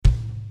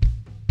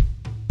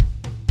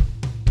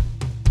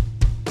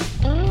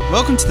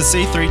Welcome to the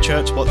C3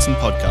 Church Watson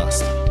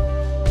podcast.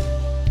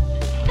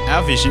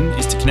 Our vision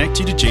is to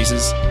connect you to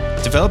Jesus,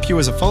 develop you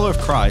as a follower of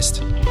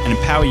Christ, and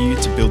empower you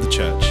to build the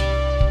church.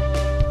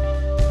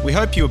 We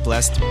hope you are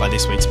blessed by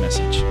this week's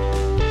message.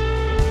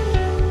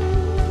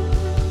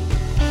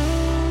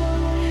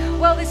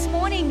 Well, this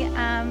morning,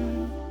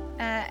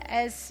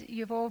 as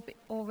you've all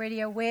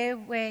already aware,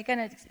 we're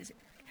going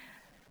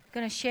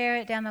to share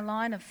it down the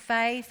line of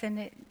faith,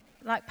 and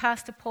like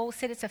Pastor Paul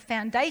said, it's a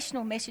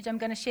foundational message I'm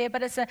going to share,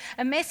 but it's a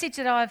message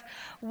that I've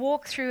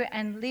walked through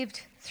and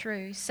lived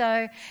through.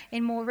 So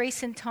in more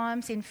recent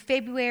times, in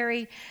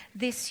February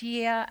this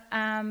year,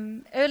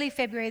 early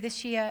February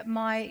this year,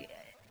 my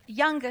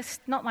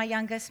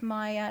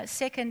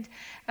second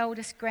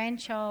eldest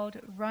grandchild,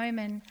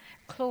 Roman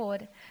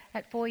Claude,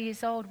 at 4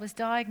 years old, was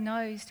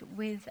diagnosed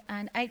with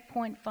an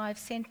 8.5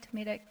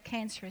 centimetre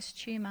cancerous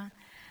tumour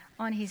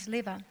on his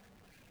liver.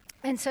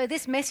 And so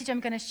this message I'm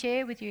going to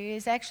share with you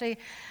is actually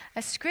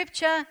a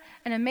scripture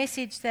and a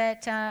message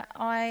that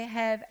I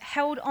have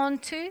held on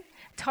to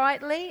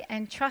tightly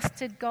and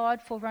trusted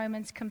God for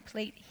Roman's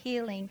complete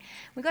healing.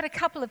 We've got a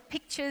couple of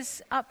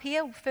pictures up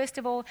here. First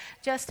of all,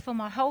 just for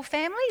my whole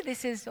family.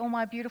 This is all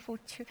my beautiful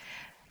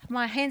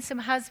my handsome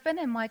husband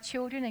and my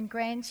children and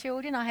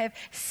grandchildren. I have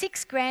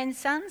 6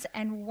 grandsons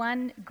and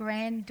 1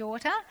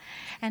 granddaughter.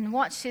 And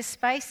watch this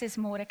space, there's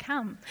more to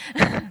come.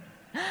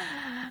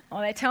 Well,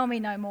 they tell me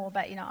no more,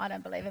 but, I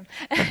don't believe them.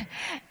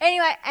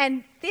 Anyway,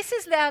 and this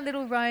is our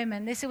little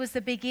Roman. This was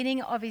the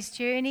beginning of his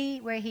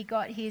journey where he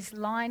got his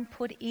line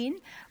put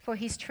in for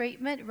his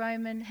treatment.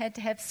 Roman had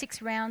to have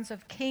 6 rounds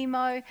of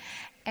chemo,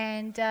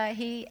 and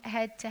he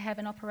had to have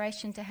an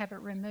operation to have it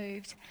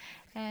removed.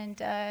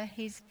 And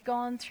he's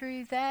gone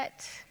through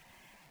that.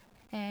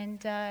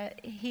 And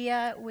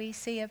here we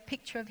see a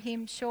picture of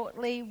him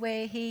shortly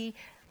where he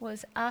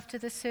was after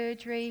the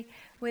surgery,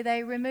 where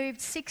they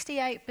removed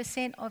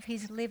 68% of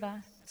his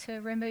liver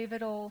to remove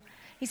it all.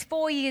 He's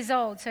 4 years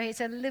old, so it's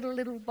a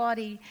little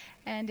body,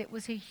 and it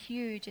was a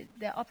huge,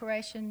 the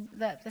operation,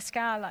 the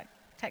scar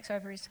takes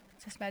over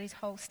just about his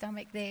whole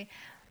stomach there.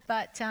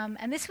 But,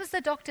 and this was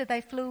the doctor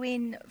they flew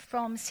in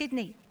from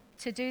Sydney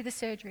to do the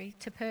surgery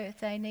to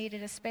Perth. They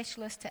needed a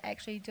specialist to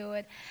actually do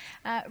it.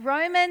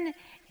 Roman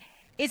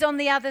is on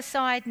the other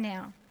side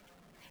now.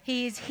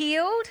 He is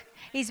healed.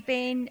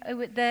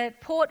 The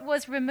port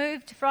was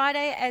removed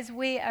Friday as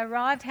we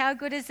arrived. How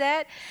good is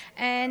that?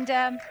 And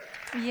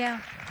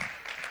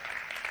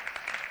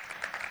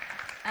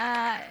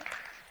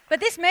but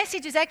this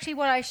message is actually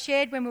what I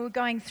shared when we were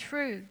going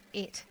through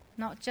it,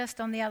 not just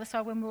on the other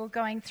side when we were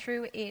going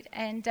through it.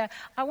 And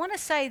I want to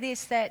say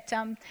this, that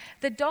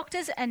the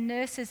doctors and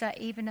nurses are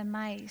even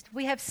amazed.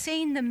 We have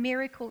seen the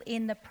miracle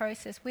in the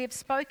process. We have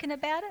spoken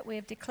about it. We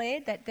have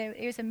declared that there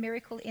is a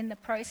miracle in the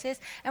process,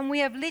 and we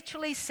have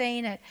literally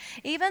seen it.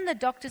 Even the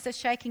doctors are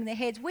shaking their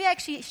heads. We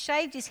actually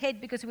shaved his head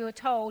because we were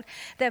told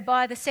that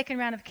by the second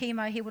round of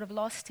chemo he would have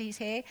lost his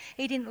hair.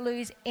 He didn't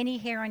lose any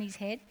hair on his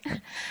head.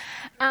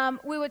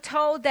 We were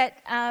told that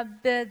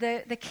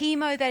the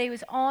chemo that he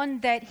was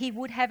on, that he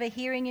would have a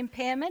hearing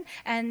impairment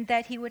and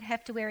that he would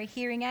have to wear a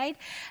hearing aid.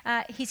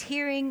 His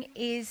hearing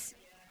is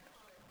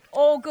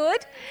all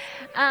good.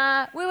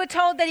 We were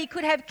told that he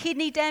could have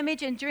kidney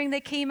damage, and during the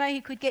chemo he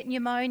could get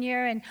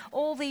pneumonia and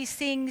all these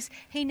things.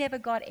 He never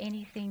got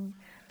anything.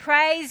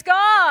 Praise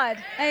God.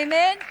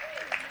 Amen.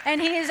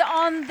 And he is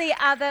on the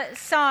other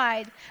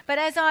side. But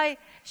as I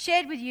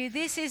shared with you,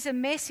 this is a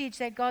message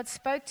that God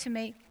spoke to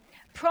me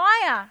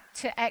prior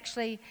to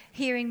actually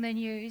hearing the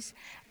news,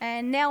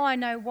 and now I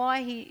know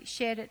why he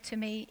shared it to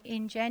me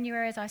in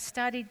January as I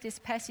studied this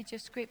passage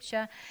of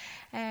scripture,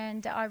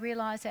 and I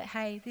realised that,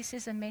 hey, this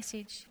is a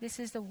message, this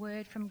is the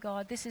word from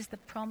God, this is the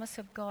promise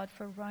of God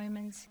for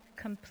Roman's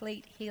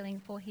complete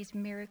healing, for his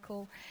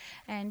miracle.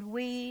 And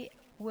we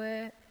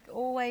were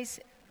always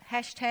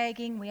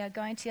hashtagging, we are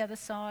going to the other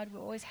side, we're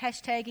always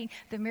hashtagging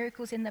the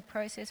miracles in the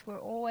process, we're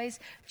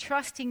always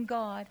trusting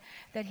God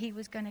that he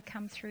was going to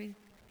come through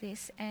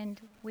this,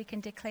 and we can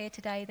declare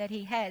today that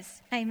he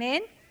has.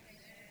 Amen.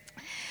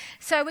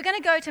 So we're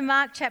going to go to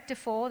Mark chapter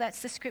 4.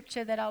 That's the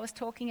scripture that I was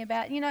talking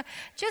about.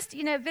 Just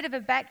a bit of a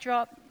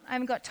backdrop. I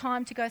haven't got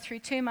time to go through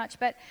too much,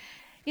 but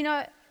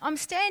I'm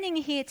standing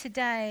here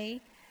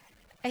today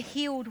a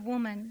healed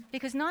woman,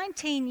 because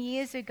 19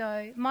 years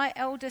ago my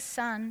eldest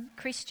son,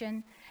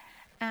 Christian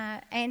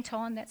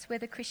Anton, that's where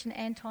the Christian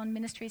Anton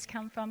Ministries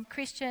come from,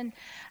 Christian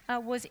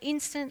was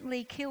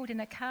instantly killed in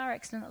a car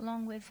accident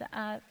along with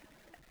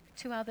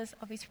 2 others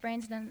of his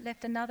friends, and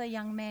left another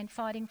young man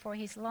fighting for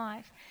his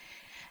life.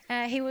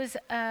 He was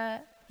a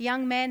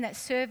young man that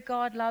served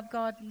God, loved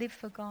God, lived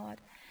for God.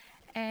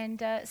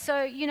 And so,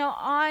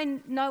 I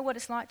know what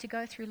it's like to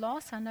go through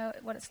loss. I know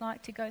what it's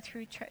like to go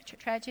through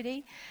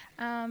tragedy.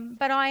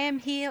 But I am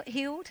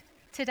healed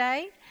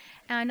today.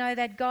 And I know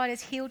that God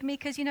has healed me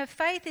because,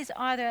 faith is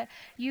either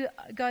you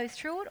go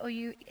through it or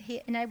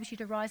He enables you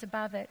to rise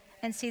above it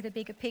and see the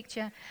bigger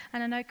picture.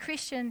 And I know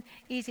Christian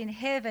is in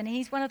heaven.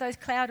 He's one of those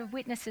cloud of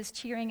witnesses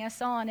cheering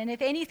us on. And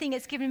if anything,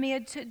 it's given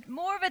me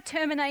more of a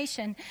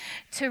determination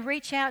to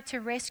reach out to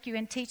rescue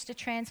and teach to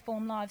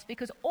transform lives,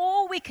 because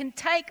all we can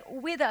take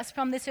with us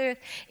from this earth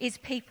is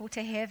people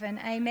to heaven.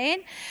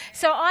 Amen?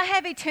 So I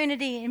have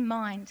eternity in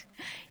mind.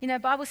 The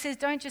Bible says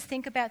don't just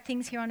think about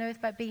things here on earth,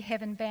 but be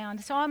heaven bound.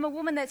 So I'm a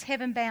woman that's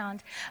heaven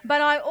bound. But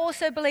I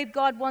also believe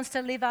God wants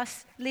to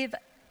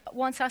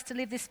wants us to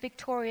live this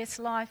victorious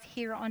life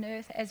here on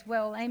earth as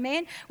well.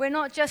 Amen? We're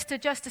not just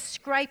to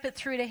scrape it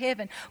through to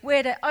heaven.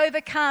 We're to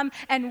overcome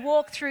and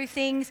walk through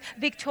things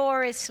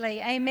victoriously.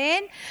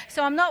 Amen?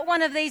 So I'm not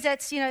one of these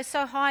that's,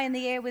 so high in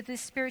the air with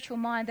this spiritual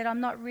mind that I'm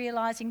not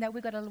realizing that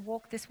we've got to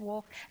walk this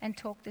walk and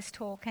talk this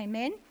talk.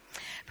 Amen?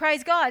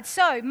 Praise God.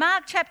 So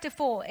Mark chapter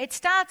 4, it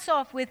starts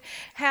off with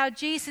how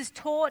Jesus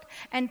taught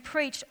and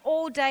preached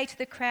all day to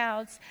the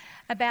crowds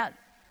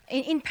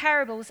in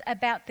parables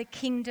about the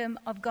kingdom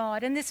of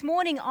God. And this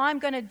morning I'm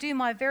going to do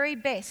my very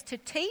best to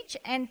teach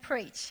and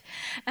preach.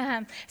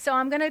 So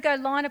I'm going to go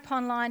line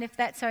upon line, if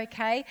that's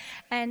okay.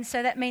 And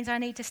so that means I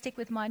need to stick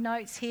with my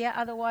notes here.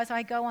 Otherwise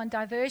I go on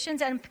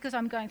diversions. And because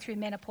I'm going through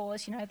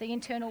menopause, the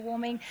internal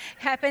warming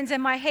happens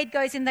and my head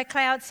goes in the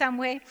clouds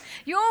somewhere.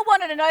 You all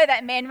wanted to know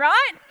that, men,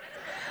 right?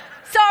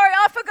 Sorry,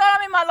 I forgot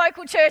I'm in my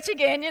local church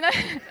again,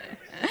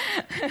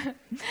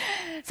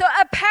 So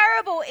a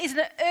parable is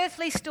an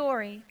earthly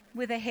story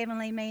with a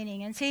heavenly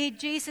meaning. And see,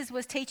 Jesus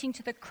was teaching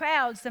to the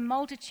crowds, the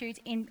multitudes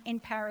in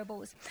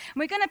parables. And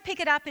we're going to pick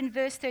it up in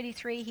verse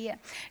 33 here.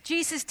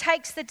 Jesus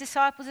takes the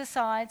disciples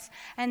aside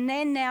and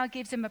then now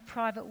gives them a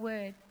private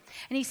word.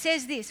 And he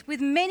says this, with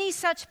many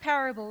such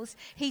parables,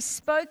 he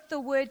spoke the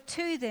word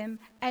to them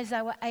as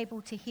they were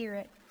able to hear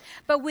it.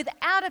 But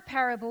without a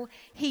parable,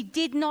 he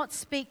did not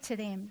speak to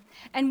them.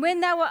 And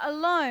when they were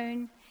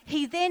alone,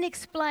 he then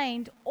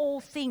explained all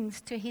things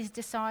to his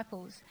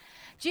disciples.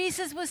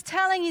 Jesus was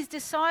telling his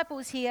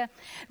disciples here,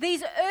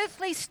 these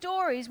earthly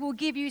stories will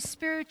give you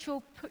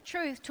spiritual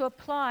truth to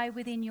apply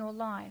within your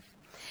life.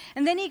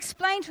 And then he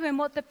explained to him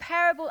what the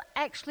parable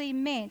actually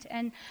meant.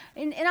 And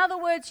in other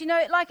words,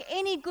 like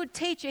any good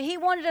teacher, he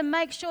wanted to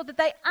make sure that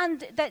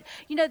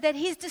that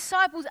his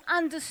disciples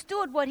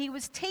understood what he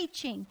was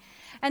teaching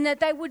and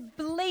that they would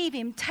believe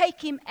him,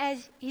 take him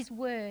as his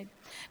word.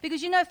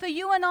 Because, for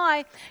you and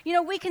I,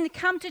 we can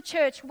come to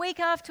church week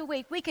after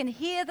week. We can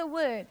hear the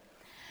word.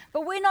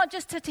 But we're not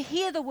just to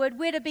hear the word,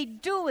 we're to be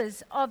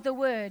doers of the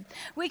word.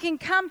 We can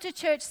come to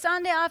church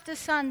Sunday after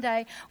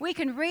Sunday. We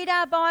can read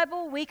our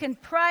Bible. We can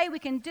pray. We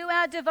can do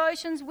our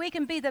devotions. We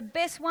can be the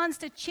best ones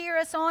to cheer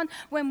us on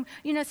when,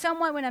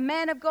 when a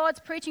man of God's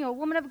preaching or a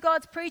woman of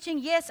God's preaching.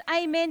 Yes,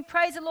 amen,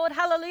 praise the Lord,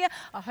 hallelujah.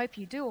 I hope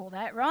you do all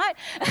that, right?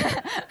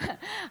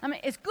 I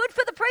mean, it's good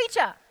for the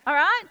preacher. All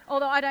right?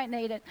 Although I don't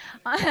need it.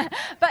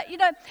 But,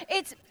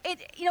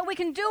 we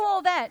can do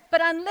all that.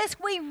 But unless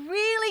we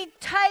really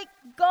take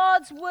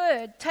God's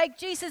word, take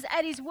Jesus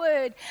at his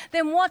word,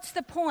 then what's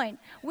the point?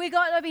 We've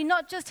got to be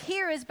not just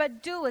hearers,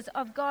 but doers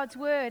of God's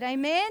word.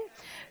 Amen?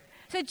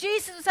 So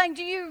Jesus was saying,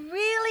 do you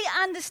really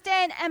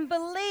understand and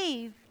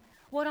believe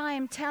what I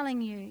am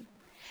telling you?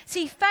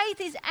 See, faith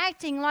is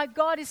acting like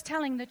God is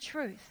telling the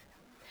truth.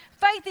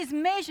 Faith is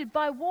measured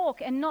by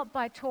walk and not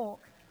by talk.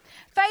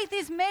 Faith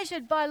is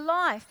measured by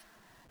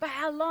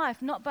our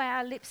life, not by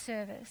our lip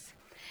service.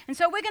 And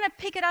so we're going to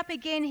pick it up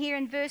again here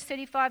in verse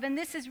 35, and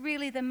this is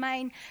really the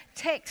main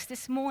text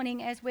this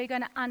morning as we're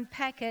going to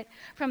unpack it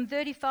from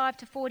 35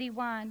 to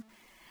 41.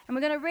 And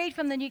we're going to read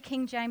from the New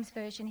King James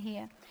Version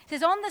here. It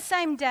says, on the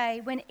same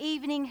day when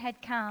evening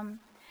had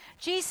come,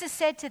 Jesus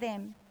said to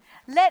them,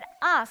 let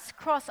us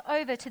cross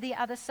over to the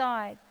other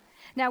side.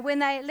 Now, when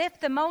they left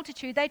the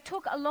multitude, they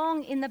took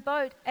along in the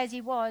boat as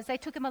he was. They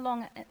took him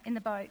along in the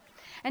boat.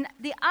 And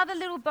the other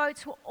little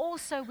boats were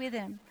also with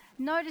him.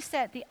 Notice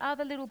that the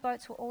other little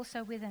boats were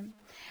also with him.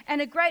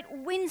 And a great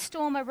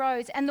windstorm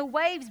arose, and the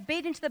waves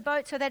beat into the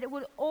boat so that it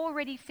was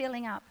already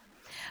filling up.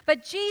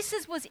 But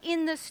Jesus was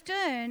in the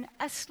stern,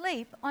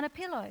 asleep on a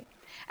pillow.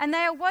 And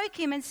they awoke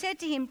him and said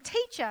to him,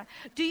 Teacher,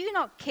 do you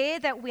not care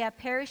that we are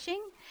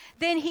perishing?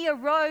 Then he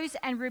arose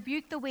and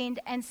rebuked the wind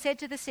and said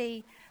to the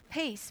sea,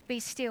 Peace, be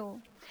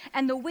still.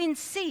 And the wind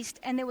ceased,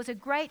 and there was a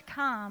great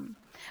calm.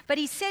 But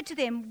he said to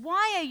them,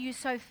 Why are you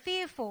so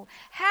fearful?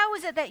 How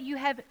is it that you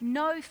have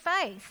no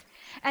faith?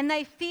 And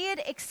they feared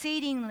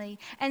exceedingly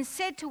and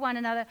said to one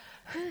another,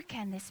 Who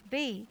can this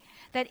be,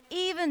 that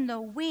even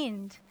the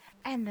wind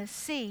and the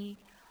sea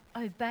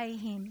obey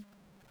him?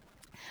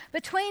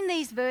 Between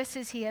these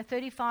verses here,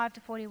 35 to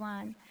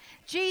 41,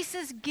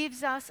 Jesus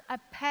gives us a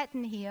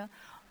pattern here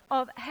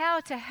of how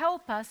to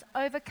help us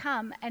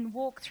overcome and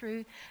walk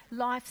through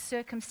life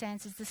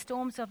circumstances, the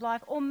storms of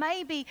life, or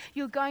maybe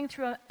you're going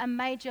through a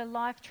major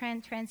life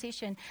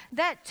transition.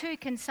 That too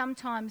can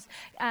sometimes,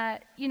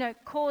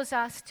 cause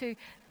us to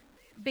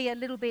be a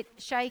little bit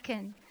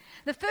shaken.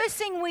 The first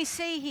thing we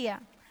see here,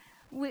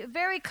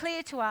 very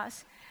clear to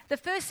us, the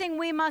first thing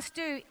we must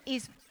do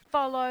is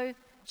follow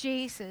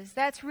Jesus.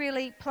 That's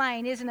really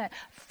plain, isn't it?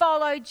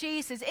 Follow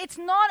Jesus. It's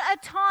not a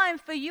time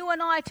for you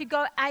and I to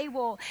go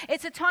AWOL.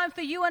 It's a time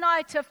for you and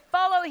I to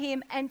follow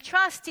him and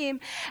trust him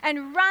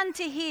and run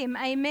to him.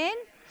 Amen?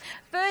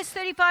 Verse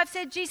 35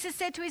 said, Jesus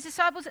said to his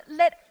disciples,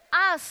 let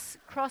us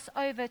cross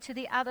over to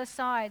the other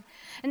side.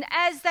 And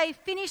as they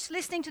finished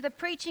listening to the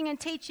preaching and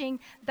teaching,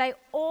 they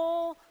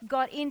all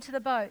got into the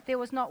boat. There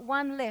was not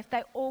one left.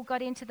 They all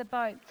got into the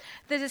boat.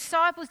 The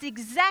disciples did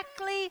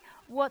exactly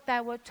what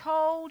they were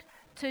told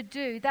to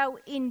do. They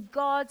were in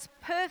God's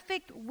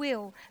perfect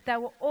will. They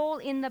were all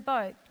in the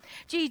boat.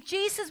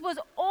 Jesus was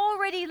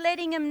already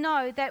letting them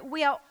know that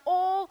we are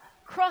all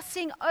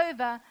crossing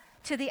over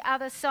to the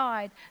other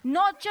side.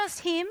 Not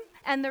just him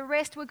and the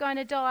rest were going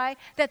to die,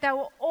 that they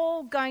were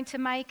all going to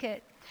make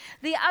it.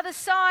 The other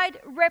side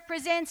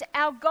represents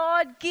our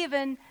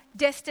God-given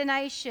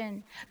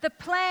destination, the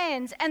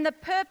plans and the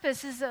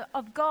purposes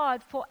of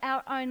God for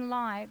our own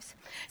lives.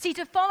 See,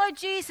 to follow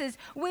Jesus,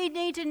 we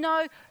need to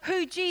know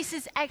who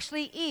Jesus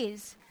actually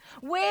is,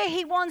 where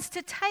he wants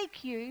to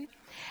take you,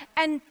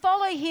 and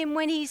follow him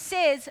when he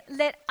says,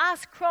 let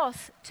us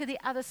cross to the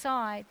other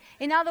side.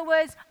 In other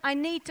words, I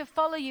need to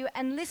follow you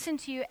and listen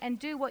to you and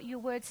do what your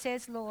word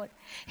says, Lord.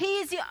 He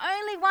is the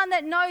only one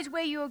that knows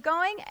where you are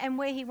going and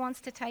where he wants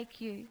to take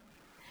you.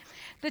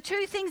 The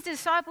two things the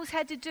disciples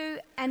had to do,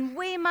 and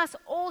we must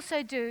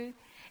also do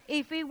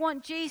if we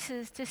want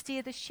Jesus to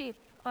steer the ship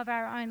of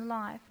our own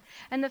life.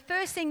 And the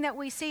first thing that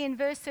we see in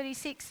verse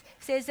 36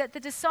 says that the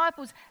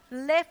disciples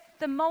left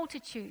the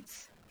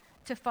multitudes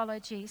to follow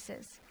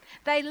Jesus.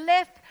 They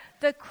left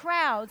the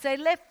crowds, they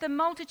left the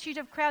multitude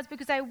of crowds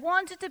because they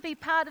wanted to be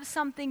part of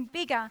something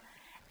bigger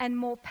and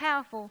more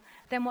powerful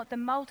than what the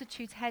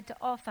multitudes had to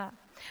offer.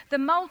 The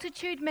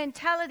multitude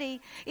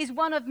mentality is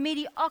one of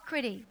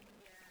mediocrity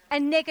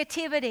and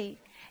negativity.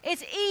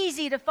 It's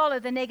easy to follow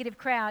the negative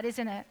crowd,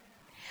 isn't it?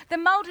 The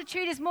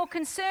multitude is more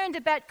concerned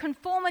about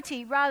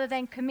conformity rather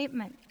than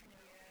commitment.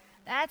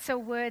 That's a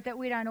word that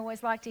we don't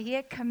always like to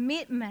hear,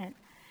 commitment.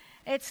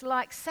 It's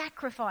like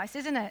sacrifice,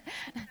 isn't it?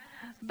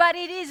 But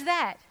it is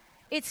that.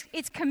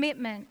 It's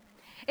commitment.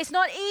 It's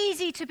not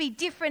easy to be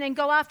different and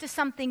go after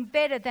something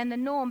better than the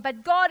norm,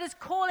 but God is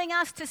calling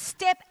us to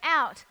step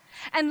out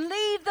and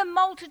leave the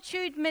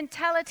multitude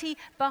mentality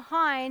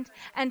behind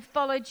and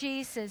follow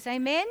Jesus.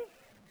 Amen?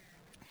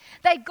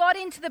 They got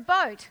into the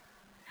boat.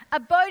 A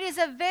boat is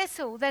a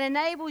vessel that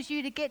enables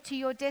you to get to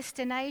your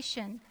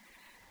destination.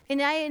 It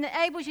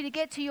enables you to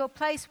get to your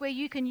place where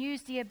you can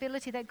use the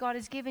ability that God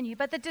has given you.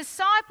 But the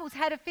disciples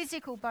had a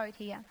physical boat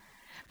here.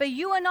 But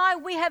you and I,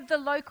 we have the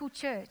local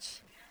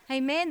church.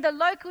 Amen. The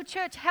local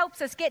church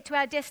helps us get to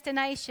our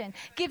destination,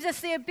 gives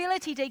us the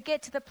ability to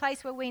get to the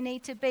place where we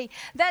need to be.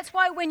 That's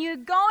why when you're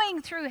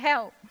going through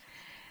hell,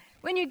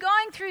 when you're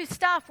going through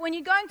stuff, when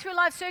you're going through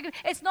life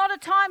circumstances, it's not a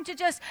time to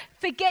just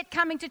forget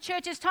coming to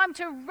church. It's time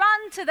to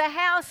run to the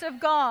house of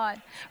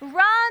God.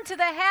 Run to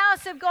the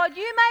house of God.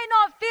 You may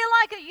not feel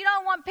like it. You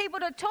don't want people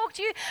to talk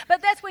to you,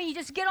 but that's when you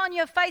just get on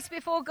your face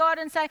before God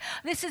and say,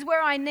 this is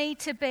where I need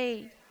to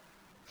be.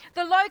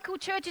 The local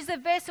church is a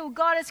vessel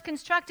God has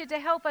constructed to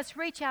help us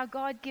reach our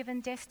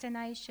God-given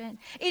destination.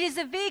 It is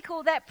a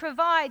vehicle that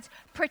provides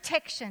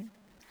protection,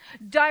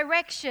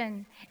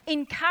 direction,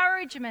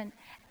 encouragement,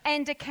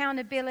 and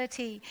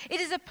accountability. It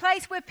is a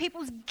place where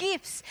people's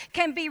gifts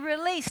can be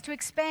released to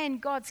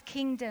expand God's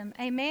kingdom.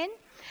 Amen?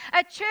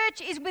 A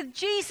church is with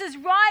Jesus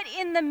right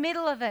in the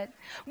middle of it,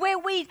 where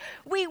we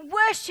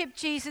worship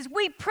Jesus,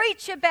 we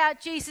preach about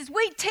Jesus,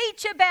 we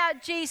teach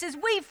about Jesus,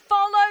 we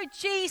follow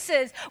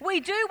Jesus, we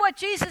do what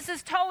Jesus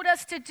has told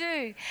us to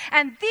do.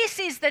 And this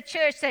is the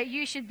church that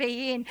you should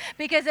be in,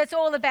 because it's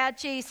all about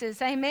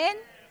Jesus. Amen?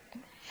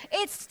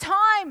 It's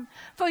time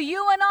for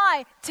you and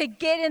I to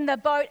get in the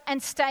boat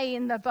and stay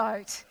in the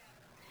boat.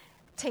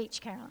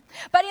 Teach, Carolyn.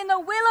 But in the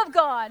will of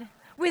God,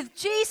 with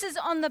Jesus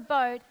on the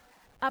boat,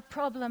 a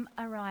problem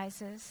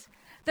arises.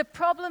 The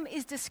problem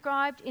is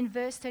described in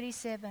verse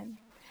 37.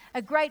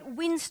 A great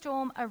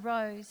windstorm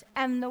arose,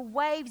 and the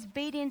waves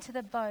beat into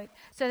the boat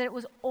so that it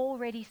was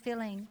already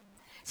filling.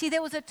 See,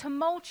 there was a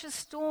tumultuous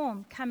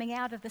storm coming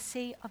out of the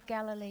Sea of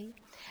Galilee.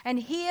 And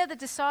here the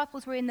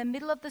disciples were in the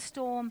middle of the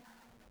storm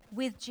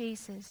with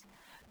Jesus,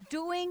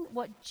 doing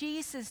what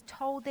Jesus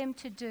told them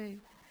to do.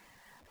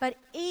 But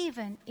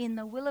even in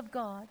the will of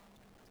God,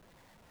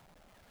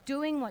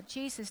 doing what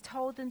Jesus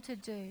told them to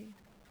do,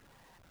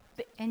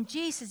 and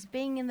Jesus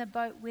being in the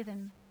boat with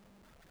them,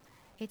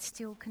 it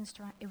still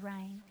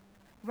rain.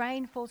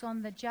 Rain falls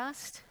on the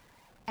just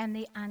and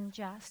the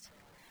unjust.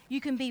 You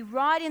can be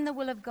right in the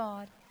will of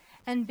God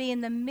and be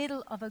in the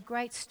middle of a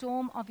great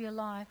storm of your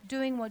life,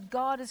 doing what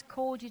God has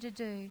called you to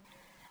do,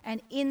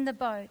 and in the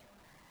boat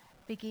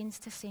begins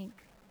to sink.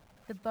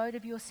 The boat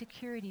of your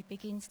security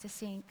begins to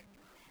sink.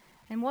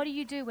 And what do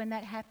you do when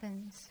that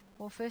happens?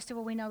 Well, first of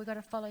all, we know we've got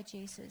to follow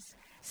Jesus.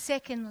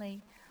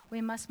 Secondly,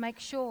 we must make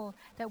sure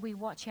that we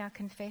watch our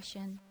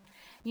confession.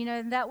 You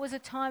know, that was a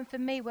time for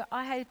me where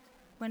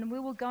when we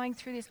were going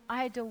through this,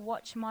 I had to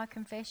watch my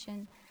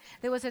confession.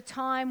 There was a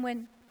time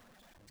when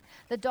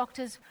the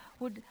doctors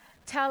would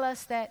tell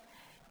us that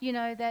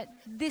that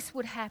this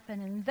would happen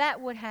and that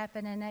would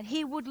happen and that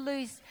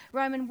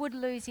Roman would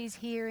lose his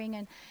hearing.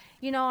 And,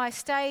 I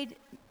stayed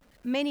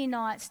many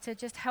nights to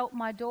just help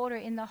my daughter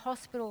in the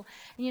hospital.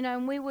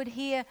 And we would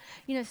hear,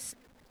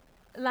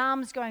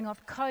 alarms going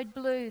off, code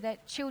blue,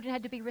 that children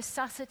had to be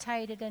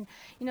resuscitated. And,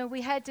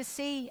 we had to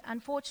see,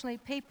 unfortunately,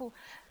 people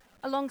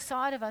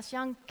alongside of us,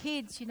 young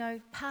kids,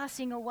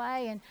 passing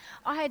away. And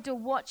I had to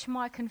watch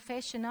my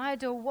confession. I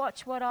had to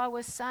watch what I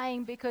was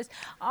saying, because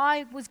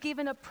I was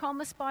given a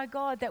promise by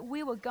God that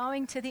we were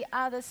going to the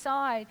other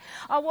side.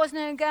 I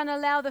wasn't going to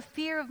allow the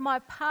fear of my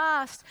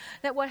past,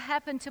 that what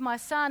happened to my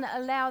son,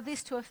 allow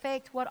this to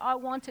affect what I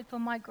wanted for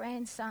my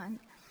grandson.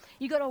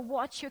 You got to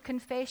watch your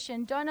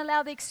confession. Don't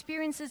allow the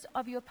experiences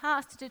of your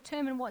past to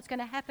determine what's going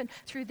to happen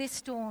through this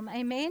storm.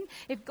 Amen?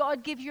 If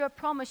God gives you a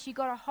promise, you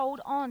got to hold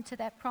on to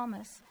that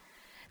promise.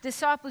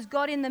 Disciples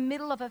got in the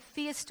middle of a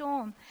fierce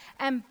storm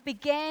and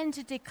began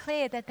to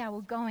declare that they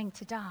were going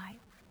to die.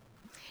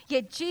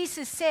 Yet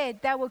Jesus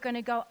said they were going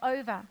to go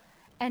over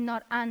and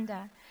not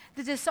under.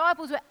 The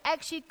disciples were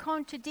actually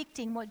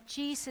contradicting what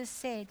Jesus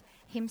said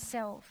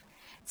himself.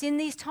 It's in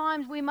these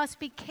times we must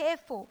be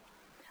careful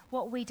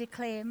what we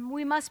declare.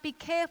 We must be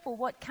careful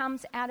what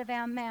comes out of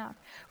our mouth.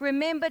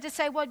 Remember to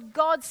say what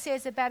God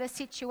says about a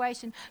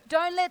situation.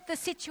 Don't let the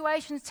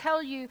situations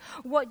tell you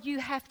what you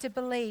have to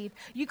believe.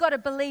 You got to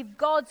believe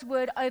God's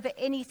word over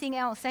anything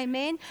else.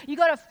 Amen. You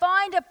got to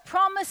find a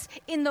promise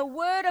in the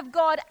word of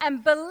God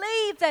and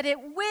believe that it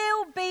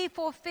will be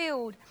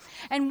fulfilled.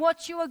 And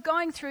what you are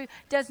going through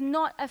does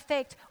not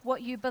affect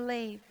what you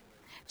believe.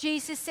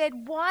 Jesus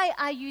said, "Why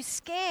are you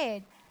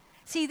scared?"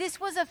 See, this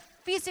was a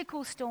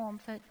physical storm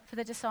for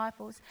the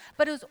disciples,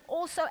 but it was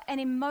also an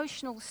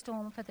emotional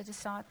storm for the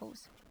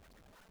disciples.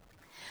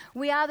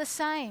 We are the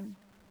same.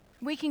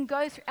 We can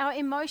go through, our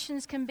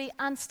emotions can be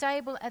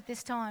unstable at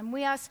this time.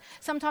 We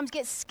sometimes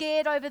get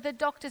scared over the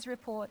doctor's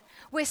report.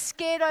 We're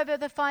scared over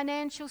the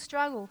financial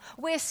struggle.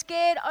 We're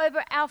scared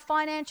over our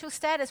financial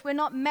status. We're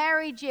not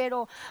married yet,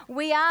 or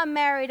we are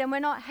married and we're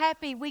not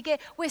happy.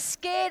 We're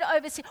scared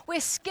over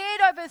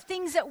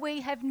things that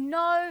we have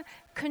no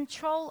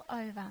control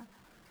over.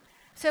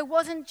 So it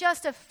wasn't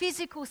just a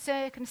physical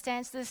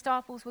circumstance the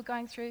disciples were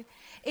going through.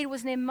 It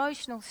was an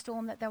emotional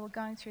storm that they were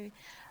going through.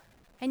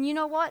 And you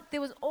know what?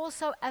 There was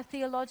also a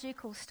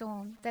theological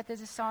storm that the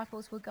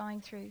disciples were going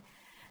through.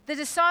 The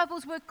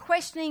disciples were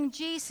questioning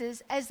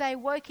Jesus as they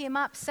woke him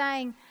up,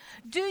 saying,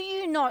 "Do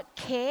you not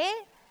care?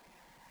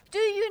 Do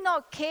you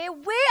not care?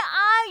 Where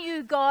are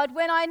you, God,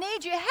 when I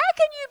need you? How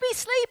can you be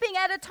sleeping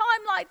at a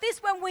time like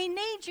this when we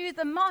need you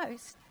the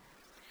most?"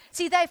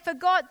 See, they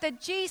forgot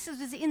that Jesus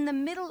was in the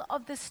middle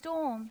of the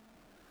storm,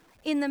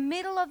 in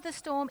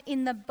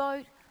the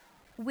boat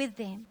with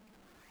them.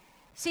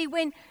 See,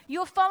 when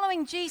you're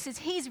following Jesus,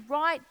 he's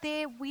right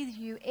there with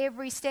you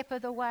every step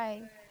of the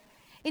way.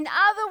 In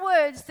other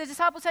words, the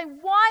disciples say,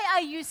 "Why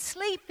are you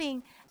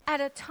sleeping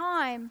at a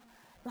time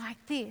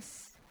like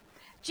this?"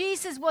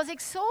 Jesus was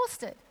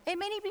exhausted. I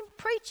mean, he'd been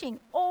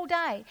preaching all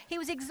day. He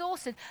was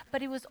exhausted,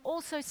 but he was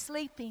also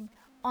sleeping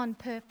on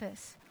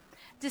purpose.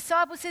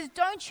 Disciple says,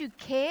 "Don't you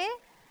care?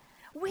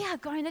 We are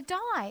going to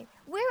die.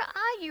 Where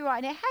are you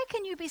right now? How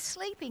can you be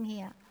sleeping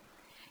here?"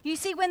 You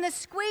see, when the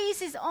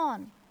squeeze is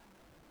on,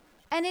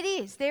 and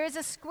there is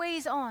a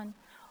squeeze on,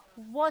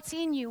 what's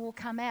in you will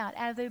come out.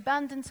 Out of the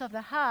abundance of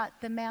the heart,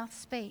 the mouth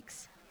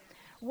speaks.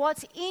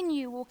 What's in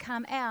you will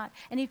come out.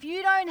 And if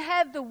you don't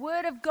have the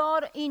word of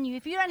God in you,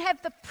 if you don't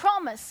have the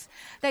promise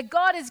that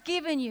God has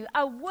given you,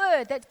 a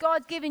word that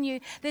God's given you,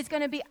 there's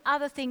going to be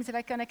other things that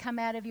are going to come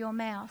out of your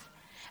mouth.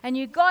 And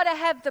you've got to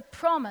have the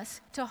promise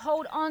to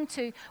hold on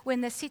to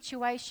when the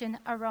situation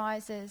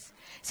arises.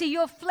 See,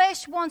 your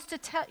flesh wants to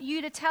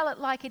tell it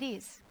like it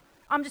is.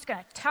 I'm just going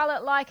to tell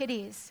it like it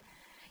is.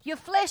 Your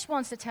flesh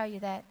wants to tell you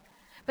that.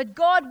 But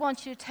God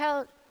wants you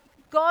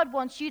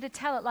to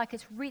tell it like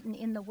it's written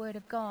in the Word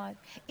of God.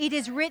 It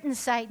is written,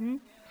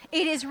 Satan.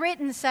 It is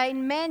written,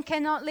 Satan. Man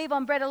cannot live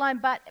on bread alone,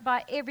 but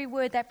by every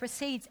word that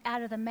proceeds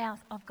out of the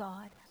mouth of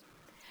God.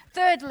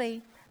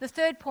 Thirdly, the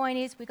third point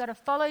is we've got to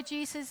follow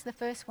Jesus, the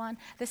first one.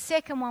 The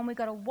second one, we've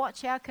got to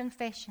watch our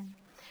confession.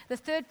 The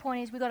third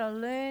point is we've got to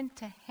learn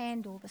to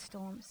handle the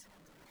storms.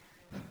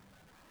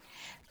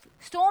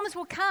 Storms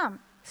will come.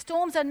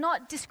 Storms are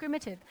not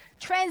discriminative.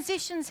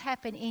 Transitions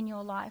happen in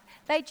your life.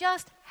 They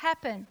just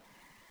happen.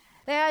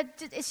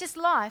 It's just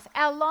life.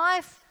 Our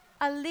life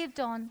are lived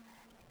on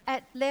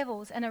at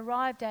levels and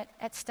arrived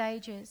at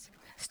stages.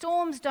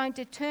 Storms don't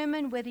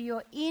determine whether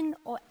you're in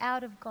or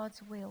out of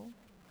God's will.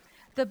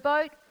 The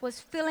boat was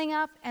filling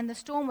up and the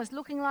storm was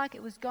looking like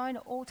it was going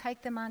to all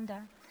take them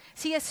under.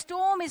 See, a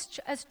storm is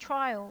a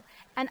trial,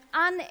 an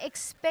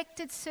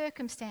unexpected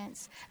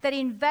circumstance that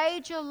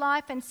invades your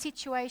life and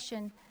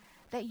situation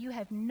that you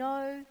have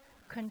no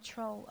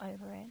control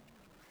over it.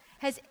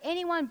 Has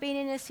anyone been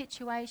in a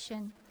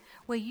situation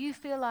where you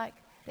feel like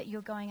that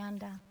you're going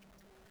under?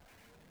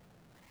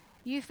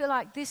 You feel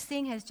like this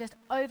thing has just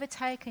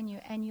overtaken you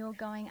and you're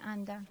going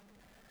under.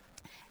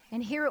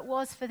 And here it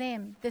was for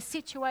them. The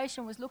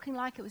situation was looking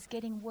like it was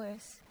getting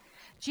worse.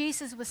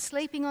 Jesus was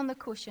sleeping on the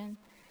cushion.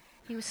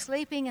 He was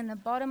sleeping in the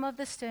bottom of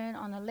the stern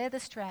on a leather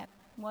strap.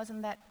 It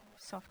wasn't that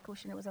soft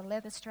cushion, it was a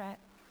leather strap.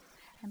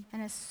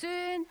 And as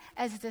soon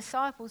as the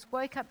disciples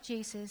woke up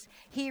Jesus,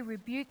 he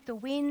rebuked the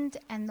wind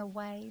and the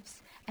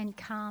waves and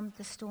calmed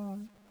the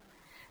storm.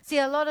 See,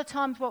 a lot of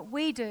times what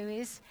we do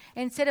is,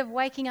 instead of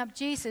waking up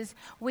Jesus,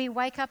 we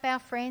wake up our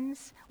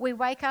friends, we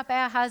wake up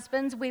our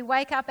husbands, we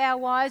wake up our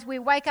wives, we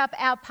wake up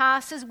our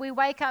pastors, we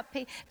wake up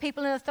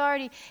people in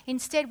authority.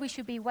 Instead, we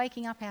should be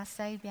waking up our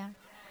Saviour.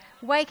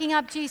 Waking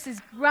up Jesus,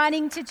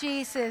 running to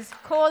Jesus,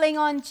 calling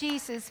on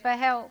Jesus for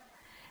help.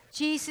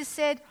 Jesus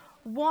said,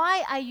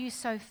 "Why are you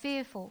so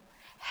fearful?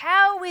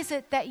 How is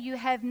it that you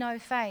have no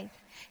faith?"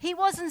 He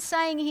wasn't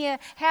saying here,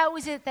 how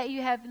is it that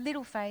you have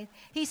little faith?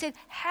 He said,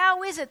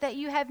 how is it that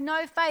you have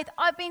no faith?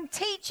 I've been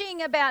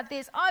teaching about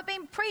this. I've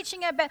been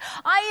preaching about it.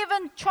 I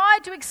even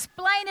tried to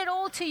explain it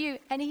all to you.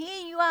 And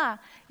here you are.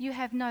 You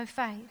have no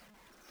faith.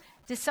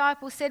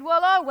 Disciples said,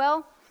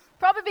 well,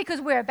 probably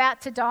because we're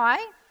about to die.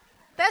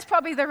 That's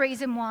probably the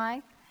reason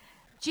why.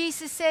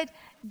 Jesus said,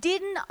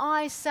 didn't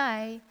I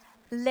say,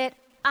 let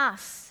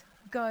us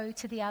go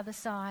to the other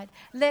side?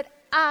 Let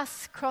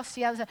us cross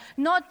the other side.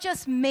 Not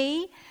just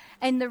me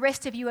and the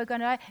rest of you are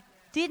going to die.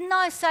 Didn't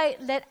I say,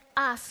 let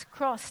us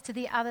cross to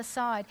the other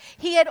side?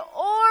 He had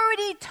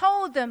already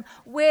told them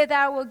where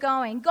they were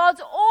going.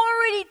 God's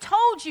already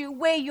told you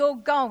where you're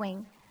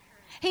going.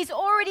 He's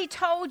already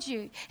told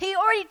you. He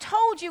already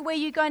told you where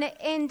you're going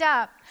to end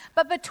up.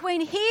 But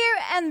between here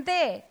and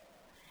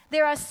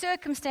there are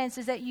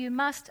circumstances that you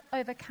must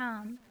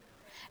overcome.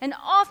 And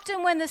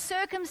often when the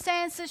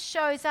circumstances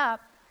shows up,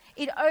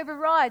 it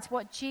overrides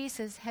what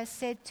Jesus has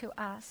said to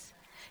us.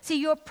 See,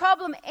 your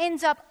problem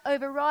ends up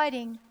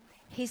overriding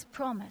his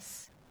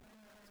promise.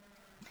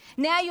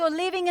 Now you're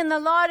living in the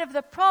light of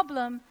the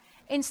problem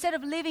instead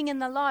of living in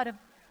the light of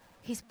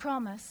his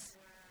promise.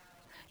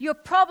 Your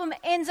problem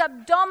ends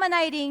up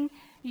dominating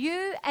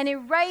you and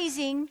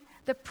erasing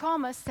the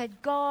promise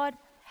that God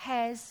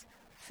has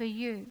for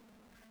you.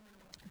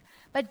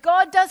 But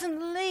God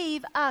doesn't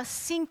leave us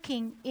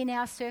sinking in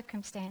our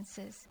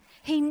circumstances.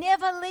 He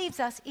never leaves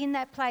us in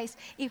that place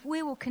if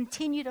we will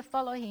continue to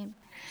follow him.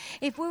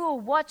 If we will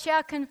watch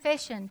our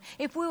confession,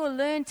 if we will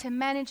learn to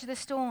manage the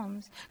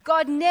storms.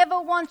 God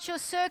never wants your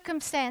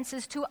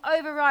circumstances to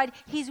override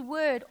his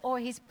word or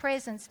his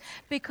presence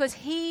because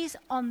he's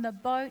on the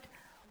boat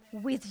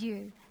with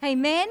you.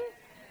 Amen?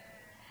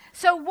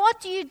 So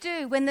what do you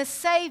do when the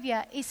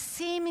Saviour is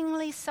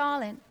seemingly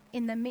silent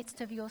in the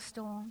midst of your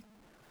storm?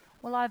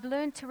 Well, I've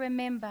learned to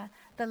remember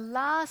the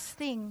last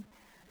thing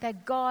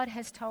that God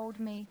has told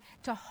me,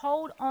 to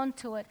hold on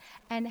to it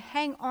and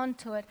hang on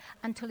to it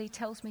until he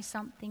tells me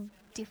something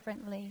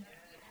differently.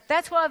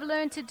 That's what I've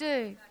learned to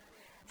do.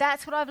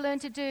 That's what I've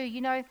learned to do.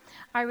 You know,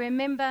 I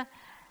remember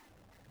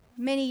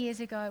many years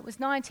ago, it was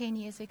 19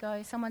 years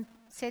ago, someone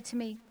said to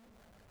me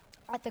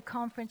at the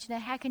conference, you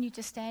know, how can you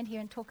just stand here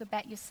and talk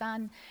about your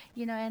son,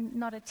 you know, and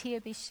not a tear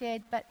be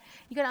shed? But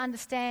you've got to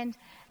understand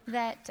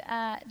that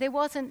there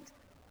wasn't,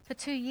 for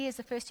 2 years,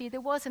 the first year,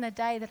 there wasn't a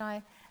day that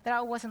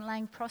I wasn't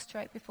laying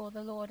prostrate before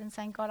the Lord and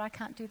saying, God, I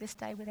can't do this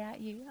day without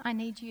you. I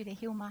need you to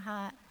heal my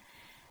heart.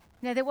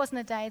 No, there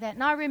wasn't a day that.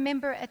 And I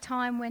remember a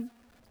time when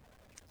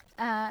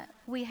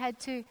we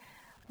had to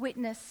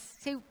witness.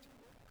 See,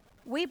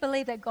 we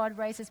believe that God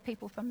raises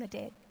people from the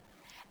dead.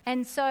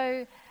 And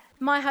so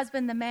my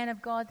husband, the man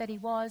of God that he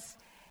was,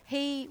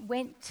 he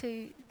went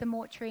to the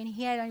mortuary and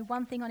he had only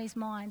one thing on his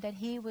mind, that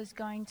he was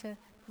going to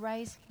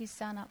raise his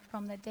son up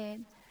from the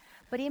dead.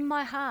 But in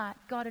my heart,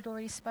 God had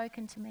already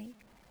spoken to me.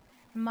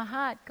 In my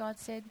heart, God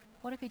said,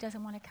 what if he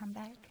doesn't want to come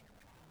back?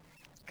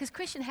 Because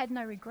Christian had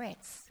no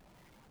regrets.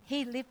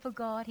 He lived for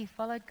God. He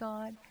followed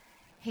God.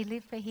 He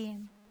lived for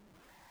him.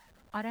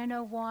 I don't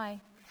know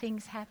why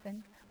things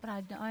happen, but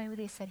I know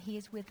this, that he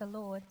is with the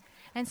Lord.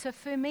 And so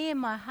for me in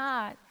my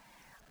heart,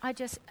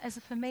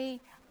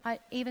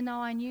 even though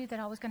I knew that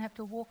I was going to have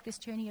to walk this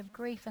journey of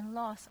grief and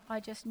loss, I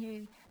just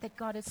knew that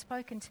God had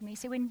spoken to me.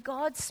 See, when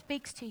God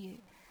speaks to you,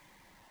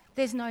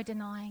 there's no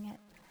denying it.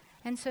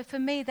 And so for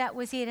me, that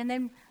was it. And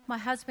then my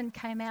husband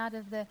came out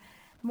of the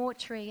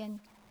mortuary and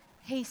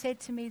he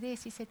said to me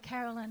this. He said,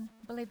 Carolyn,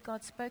 I believe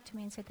God spoke to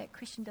me and said that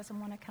Christian doesn't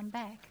want to come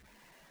back.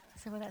 I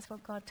said, well, that's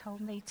what God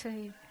told me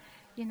too,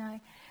 you know.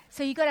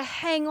 So you've got to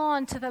hang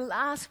on to the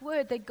last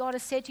word that God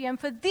has said to you. And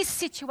for this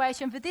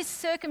situation, for this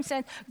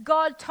circumstance,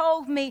 God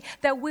told me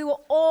that we were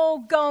all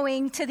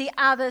going to the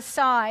other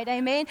side.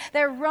 Amen?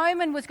 That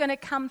Roman was going to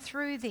come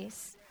through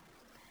this.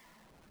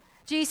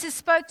 Jesus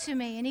spoke to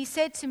me and he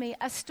said to me,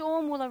 a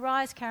storm will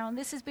arise, Carolyn.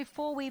 This is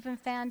before we even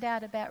found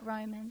out about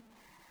Roman.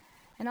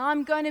 And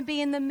I'm going to be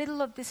in the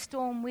middle of this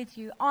storm with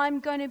you. I'm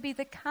going to be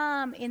the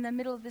calm in the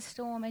middle of the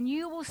storm. And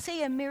you will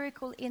see a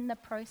miracle in the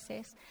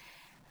process.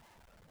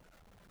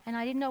 And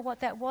I didn't know what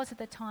that was at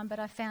the time, but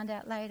I found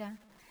out later.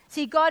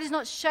 See, God is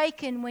not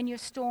shaken when your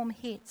storm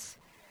hits.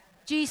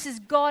 Jesus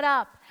got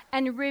up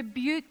and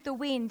rebuked the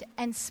wind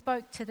and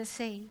spoke to the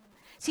sea.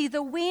 See,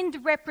 the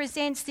wind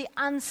represents the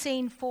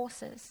unseen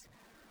forces.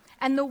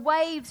 And the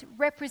waves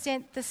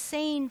represent the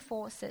seen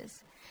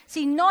forces.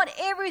 See, not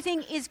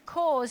everything is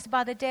caused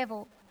by the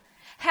devil.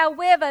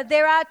 However,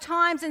 there are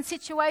times and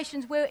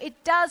situations where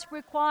it does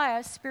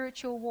require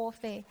spiritual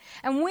warfare.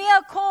 And we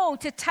are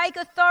called to take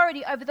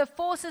authority over the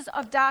forces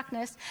of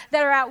darkness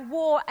that are at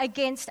war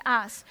against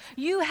us.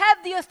 You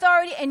have the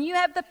authority and you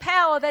have the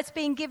power that's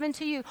been given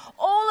to you.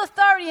 All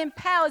authority and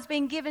power has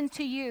been given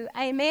to you.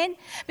 Amen?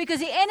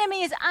 Because the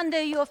enemy is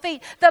under your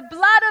feet. The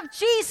blood of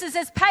Jesus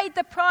has paid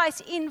the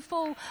price in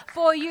full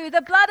for you.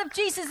 The blood of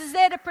Jesus is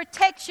there to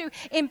protect you,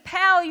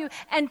 empower you,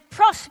 and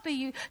prosper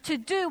you to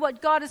do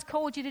what God has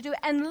called you to do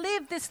and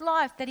live this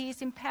life that he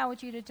has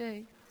empowered you to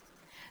do.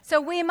 So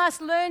we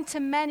must learn to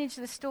manage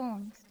the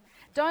storms.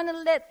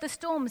 Don't let the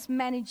storms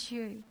manage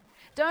you.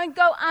 Don't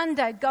go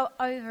under, go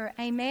over.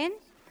 Amen?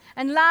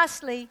 And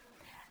lastly,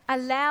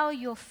 allow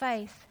your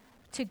faith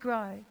to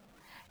grow.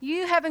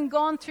 You haven't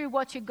gone through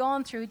what you've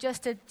gone through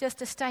just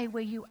to stay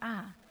where you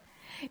are.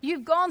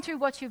 You've gone through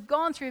what you've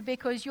gone through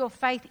because your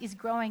faith is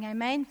growing.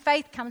 Amen?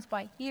 Faith comes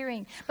by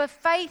hearing. But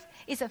faith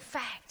is a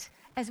fact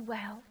as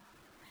well.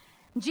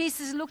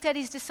 Jesus looked at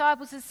his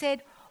disciples and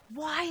said,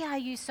 "Why are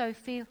you so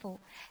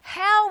fearful?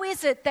 How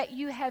is it that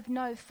you have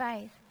no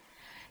faith?"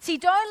 See,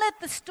 don't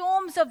let the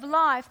storms of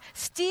life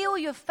steal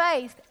your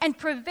faith and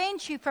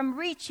prevent you from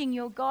reaching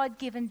your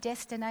God-given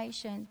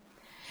destination.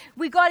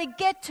 We've got to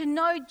get to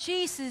know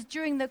Jesus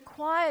during the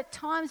quiet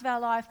times of our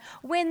life,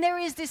 when there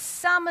is this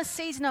summer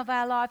season of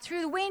our life,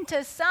 through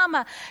winter,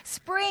 summer,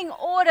 spring,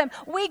 autumn.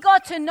 We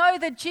got to know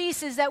the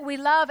Jesus that we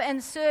love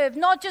and serve,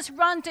 not just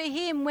run to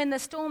him when the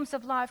storms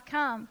of life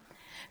come.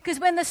 Because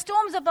when the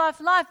storms of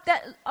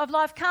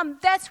life come,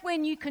 that's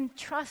when you can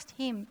trust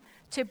him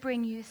to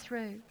bring you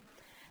through.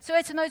 So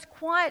it's in those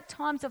quiet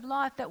times of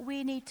life that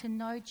we need to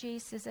know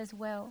Jesus as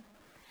well.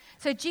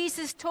 So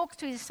Jesus talks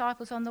to his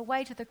disciples on the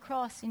way to the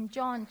cross in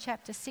John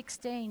chapter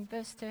 16,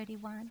 verse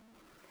 31.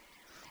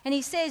 And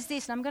he says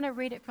this, and I'm going to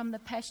read it from the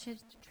Passion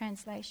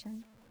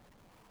Translation.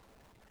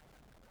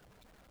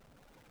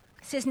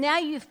 It says, "Now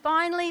you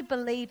finally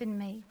believe in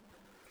me,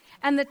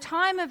 and the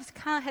time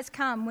has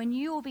come when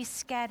you will be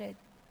scattered,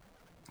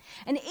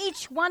 and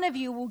each one of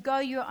you will go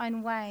your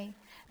own way,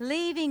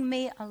 leaving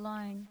me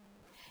alone.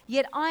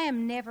 Yet I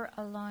am never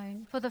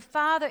alone, for the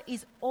Father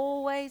is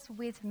always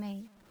with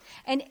me.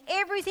 And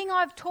everything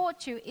I've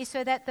taught you is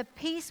so that the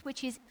peace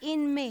which is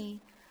in me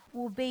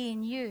will be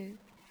in you,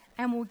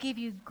 and will give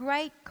you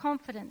great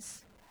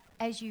confidence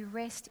as you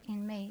rest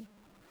in me.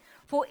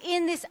 For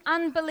in this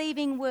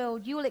unbelieving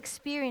world you will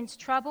experience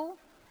trouble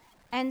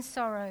and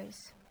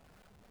sorrows.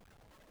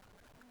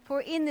 For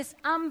in this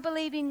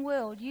unbelieving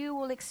world you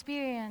will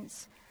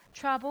experience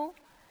trouble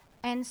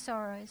and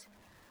sorrows.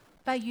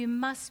 But you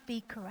must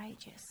be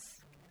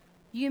courageous.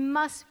 You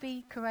must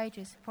be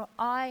courageous, for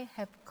I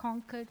have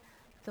conquered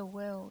the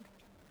world."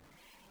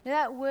 Now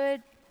that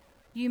word,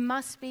 "you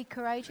must be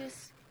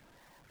courageous,"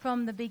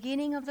 from the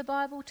beginning of the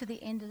Bible to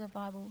the end of the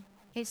Bible,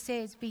 it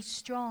says, "Be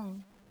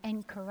strong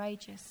and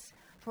courageous,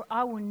 for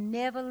I will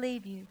never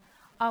leave you.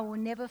 I will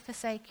never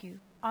forsake you.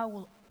 I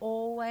will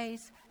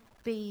always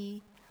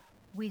be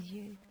with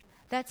you."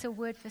 That's a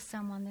word for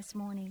someone this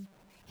morning.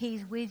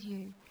 He's with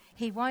you.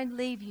 He won't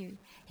leave you.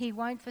 He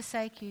won't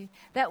forsake you.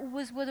 That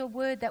was a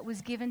word that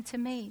was given to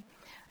me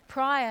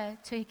prior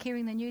to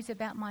hearing the news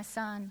about my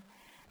son.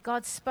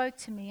 God spoke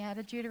to me out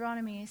of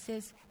Deuteronomy. He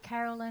says,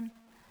 "Carolyn,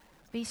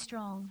 be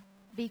strong,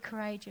 be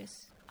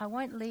courageous. I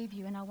won't leave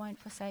you and I won't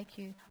forsake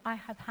you." I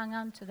have hung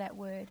on to that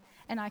word,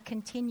 and I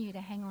continue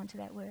to hang on to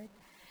that word.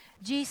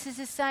 Jesus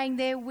is saying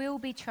there will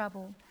be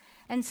trouble,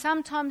 and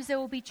sometimes there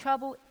will be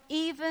trouble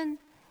even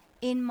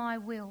in my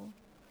will.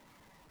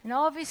 And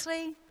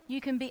obviously, you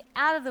can be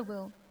out of the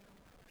will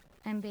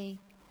and be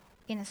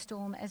in a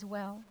storm as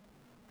well.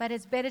 But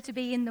it's better to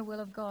be in the will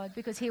of God,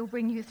 because he'll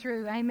bring you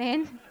through.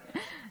 Amen?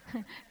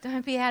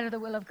 Don't be out of the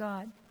will of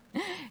God.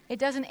 It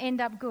doesn't end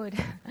up good.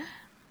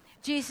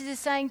 Jesus is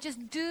saying,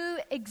 just do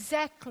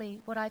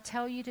exactly what I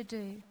tell you to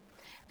do,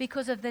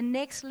 because of the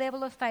next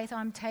level of faith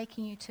I'm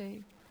taking you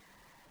to.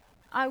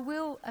 I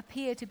will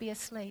appear to be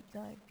asleep,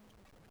 though.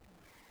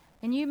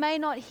 And you may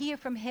not hear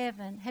from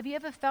heaven. Have you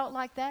ever felt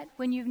like that?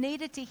 When you've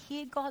needed to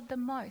hear God the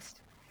most,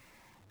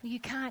 you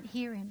can't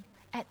hear him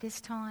at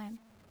this time.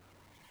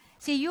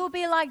 See, you'll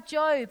be like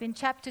Job in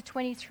chapter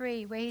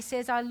 23, where he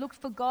says, "I looked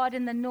for God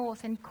in the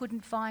north and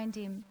couldn't find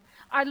him.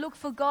 I looked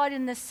for God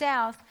in the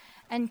south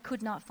and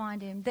could not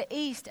find him. The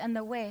east and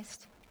the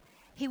west.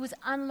 He was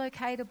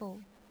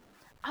unlocatable.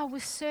 I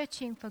was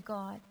searching for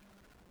God.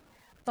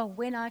 But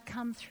when I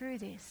come through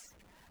this,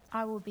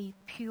 I will be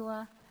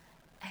pure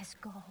as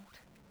gold.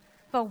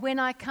 But when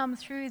I come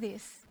through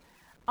this,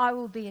 I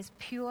will be as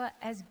pure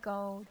as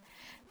gold."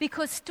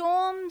 Because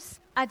storms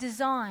are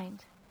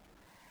designed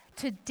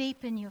to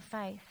deepen your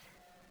faith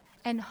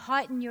and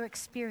heighten your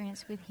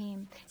experience with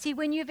him. See,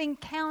 when you've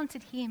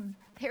encountered him,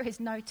 there is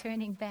no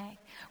turning back.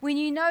 When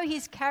you know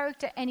his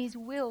character and his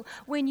will,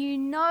 when you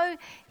know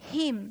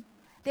him,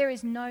 there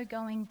is no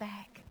going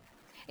back.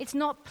 It's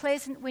not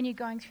pleasant when you're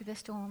going through the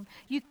storm,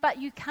 but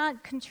you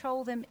can't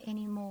control them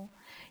anymore.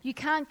 You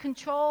can't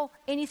control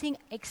anything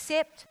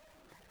except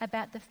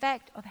about the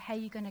fact of how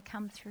you're going to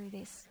come through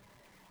this,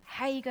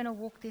 how you're going to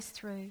walk this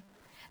through.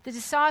 The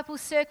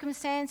disciples'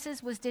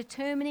 circumstances was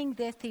determining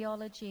their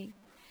theology.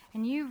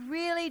 And you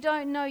really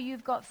don't know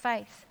you've got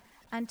faith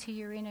until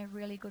you're in a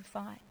really good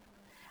fight.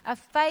 A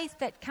faith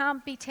that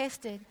can't be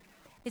tested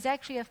is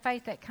actually a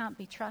faith that can't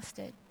be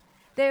trusted.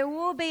 There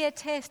will be a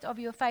test of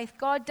your faith.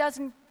 God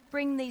doesn't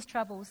bring these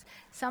troubles.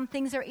 Some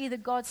things are either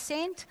God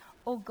sent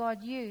or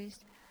God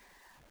used.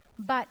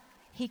 But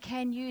he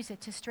can use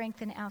it to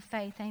strengthen our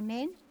faith.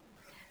 Amen?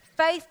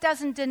 Faith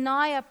doesn't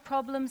deny a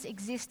problem's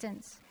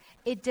existence.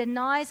 It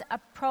denies a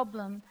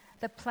problem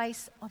the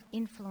place of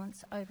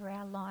influence over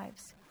our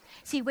lives.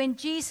 See, when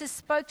Jesus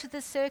spoke to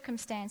the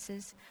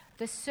circumstance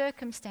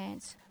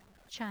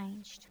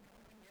changed.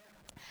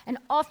 And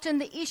often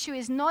the issue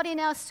is not in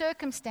our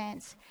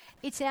circumstance,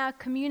 it's our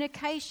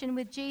communication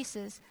with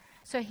Jesus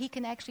so he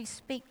can actually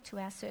speak to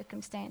our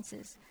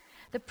circumstances.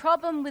 The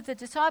problem with the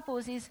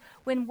disciples is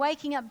when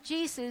waking up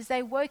Jesus,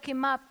 they woke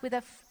him up with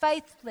a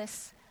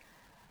faithless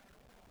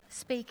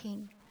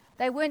speaking.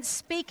 They weren't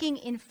speaking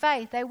in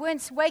faith. They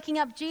weren't waking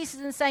up Jesus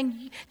and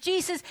saying,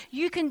 Jesus,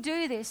 you can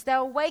do this. They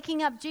were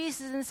waking up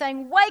Jesus and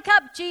saying, wake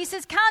up,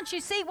 Jesus. Can't you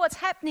see what's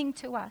happening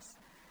to us?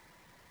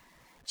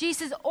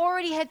 Jesus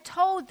already had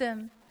told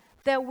them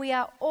that we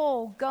are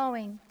all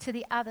going to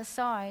the other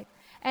side.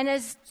 And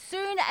as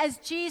soon as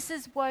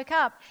Jesus woke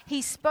up,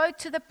 he spoke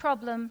to the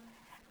problem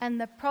and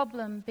the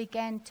problem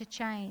began to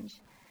change.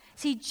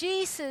 See,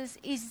 Jesus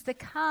is the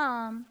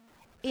calm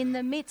in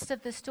the midst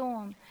of the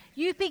storm.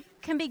 You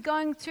can be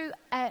going through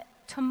a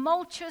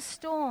tumultuous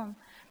storm,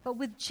 but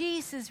with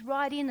Jesus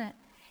right in it,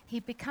 he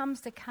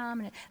becomes the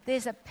calm in it.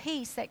 There's a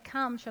peace that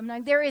comes from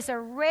knowing. There is a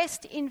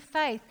rest in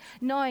faith,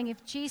 knowing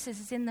if Jesus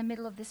is in the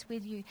middle of this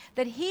with you,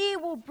 that he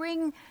will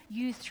bring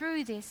you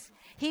through this.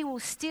 He will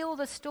still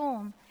the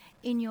storm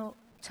in your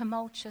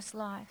tumultuous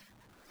life.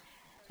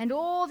 And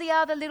all the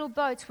other little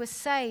boats were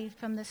saved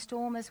from the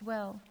storm as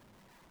well.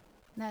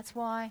 And that's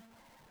why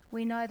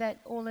we know that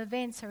all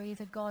events are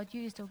either God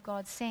used or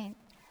God sent.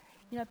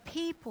 You know,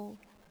 people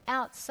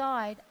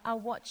outside are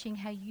watching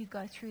how you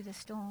go through the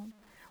storm.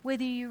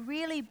 Whether you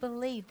really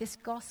believe this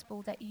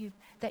gospel that you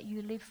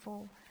live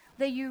for,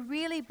 that you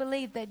really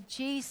believe that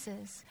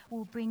Jesus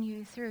will bring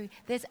you through.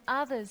 There's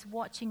others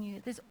watching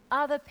you. There's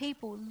other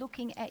people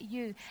looking at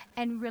you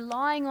and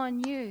relying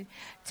on you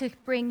to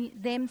bring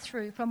them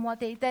through from what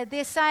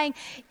they're saying.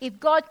 If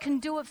God can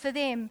do it for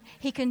them,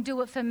 he can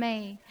do it for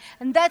me.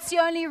 And that's the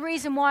only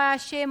reason why I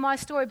share my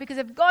story, because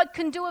if God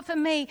can do it for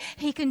me,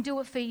 he can do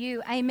it for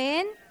you.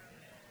 Amen?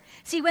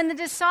 See, when the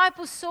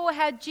disciples saw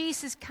how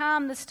Jesus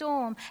calmed the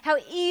storm, how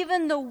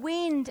even the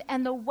wind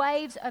and the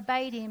waves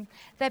obeyed him,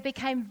 they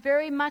became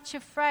very much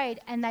afraid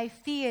and they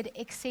feared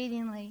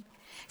exceedingly.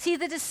 See,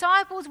 the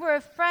disciples were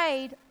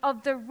afraid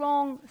of the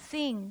wrong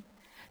thing.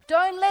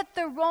 Don't let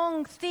the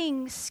wrong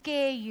thing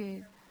scare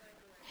you.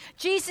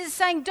 Jesus is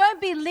saying,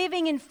 don't be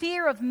living in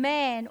fear of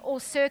man or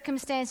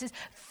circumstances.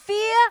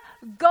 Fear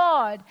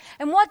God.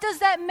 And what does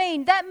that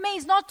mean? That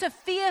means not to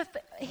fear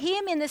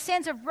him in the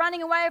sense of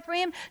running away from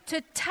him,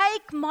 to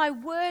take my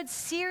word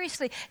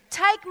seriously.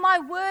 Take my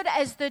word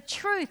as the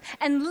truth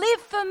and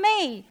live for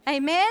me.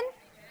 Amen?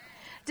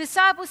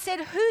 Disciples said,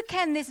 who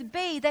can this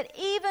be that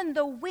even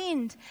the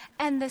wind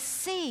and the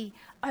sea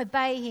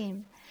obey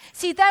him?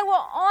 See, they were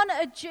on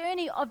a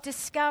journey of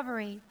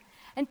discovery.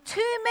 And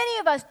too many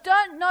of us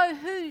don't know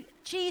who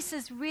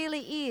Jesus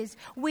really is.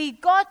 We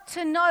got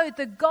to know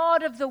the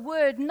God of the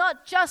Word,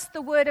 not just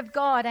the Word of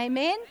God.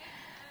 Amen?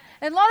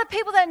 And a lot of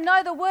people that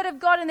know the Word of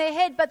God in their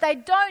head, but they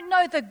don't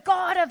know the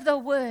God of the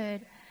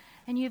Word.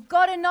 And you've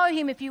got to know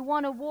him if you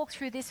want to walk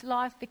through this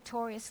life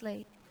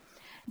victoriously.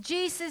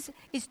 Jesus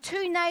is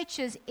two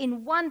natures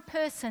in one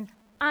person,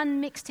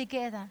 unmixed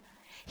together.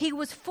 He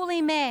was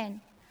fully man,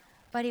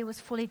 but he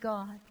was fully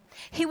God.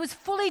 He was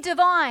fully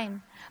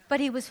divine, but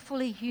he was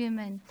fully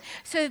human.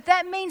 So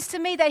that means to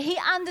me that he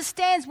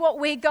understands what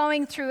we're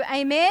going through.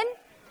 Amen?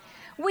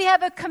 We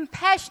have a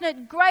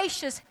compassionate,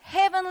 gracious,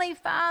 heavenly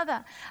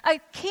Father, a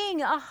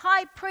king, a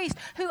high priest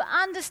who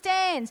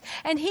understands,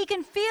 and he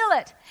can feel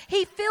it.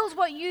 He feels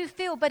what you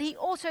feel, but he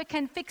also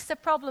can fix the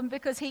problem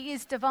because he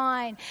is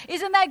divine.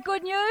 Isn't that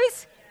good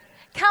news?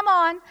 Come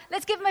on,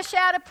 let's give him a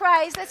shout of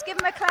praise. Let's give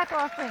him a clap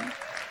offering.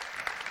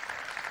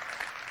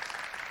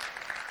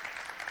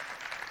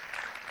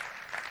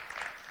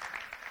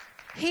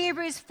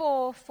 Hebrews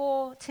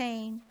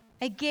 4:14.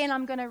 Again,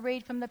 I'm going to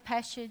read from the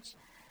Passage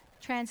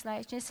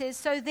translation. It says,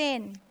 So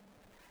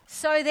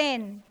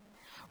then,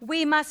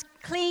 we must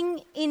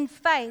cling in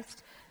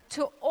faith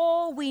to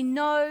all we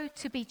know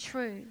to be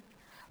true.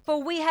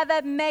 For we have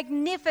a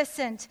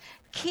magnificent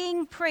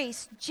King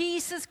Priest,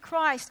 Jesus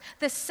Christ,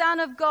 the Son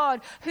of God,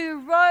 who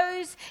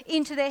rose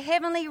into the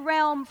heavenly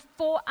realm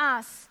for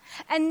us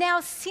and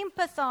now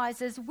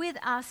sympathizes with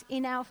us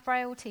in our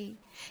frailty.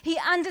 He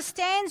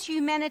understands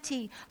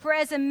humanity, for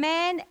as a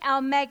man,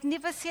 our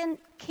magnificent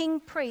King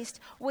Priest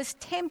was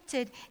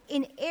tempted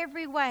in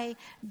every way,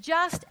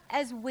 just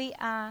as we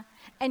are,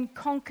 and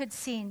conquered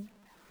sin.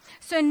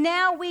 So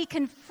now we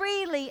can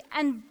freely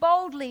and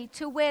boldly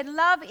to where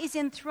love is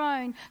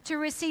enthroned, to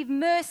receive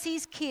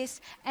mercy's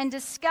kiss and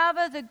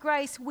discover the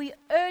grace we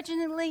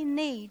urgently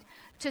need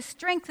to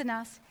strengthen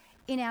us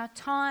in our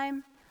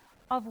time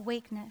of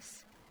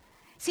weakness.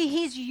 See,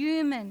 he's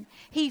human.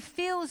 He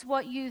feels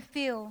what you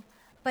feel,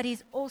 but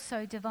he's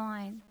also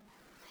divine.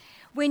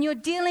 When you're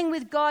dealing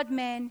with God,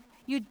 man,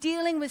 you're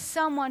dealing with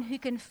someone who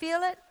can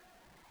feel it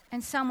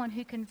and someone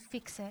who can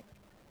fix it.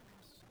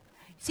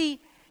 See,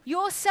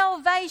 your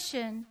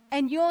salvation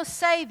and your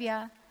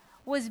Saviour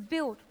was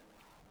built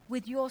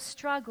with your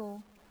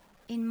struggle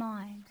in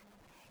mind.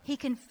 He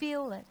can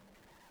feel it,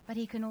 but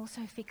he can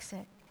also fix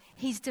it.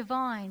 He's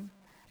divine,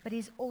 but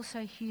he's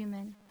also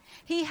human.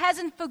 He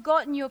hasn't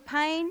forgotten your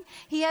pain.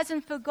 He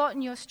hasn't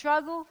forgotten your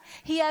struggle.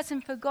 He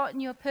hasn't forgotten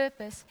your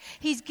purpose.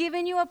 He's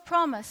given you a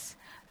promise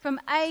from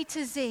A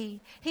to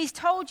Z. He's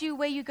told you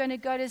where you're going to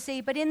go to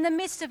Z, but in the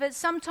midst of it,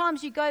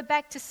 sometimes you go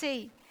back to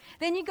C.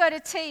 Then you go to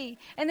T,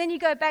 and then you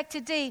go back to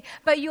D,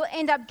 but you'll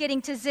end up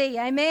getting to Z,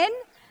 amen?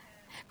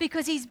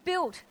 Because he's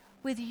built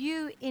with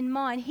you in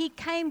mind. He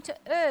came to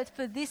earth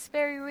for this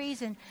very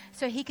reason,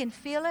 so he can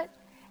feel it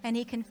and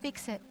he can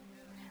fix it.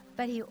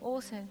 But he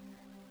also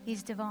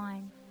is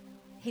divine.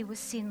 He was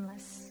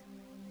sinless.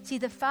 See,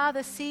 the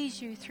Father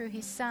sees you through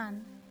his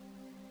Son,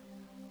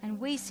 and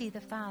we see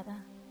the Father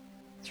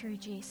through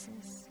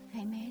Jesus.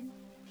 Amen?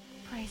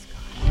 Praise God.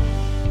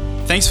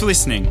 Thanks for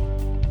listening.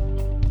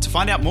 To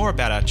find out more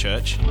about our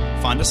church,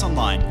 find us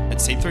online at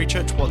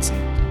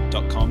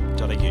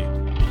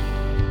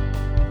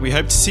c3churchwatson.com.au. We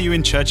hope to see you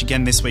in church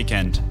again this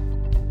weekend.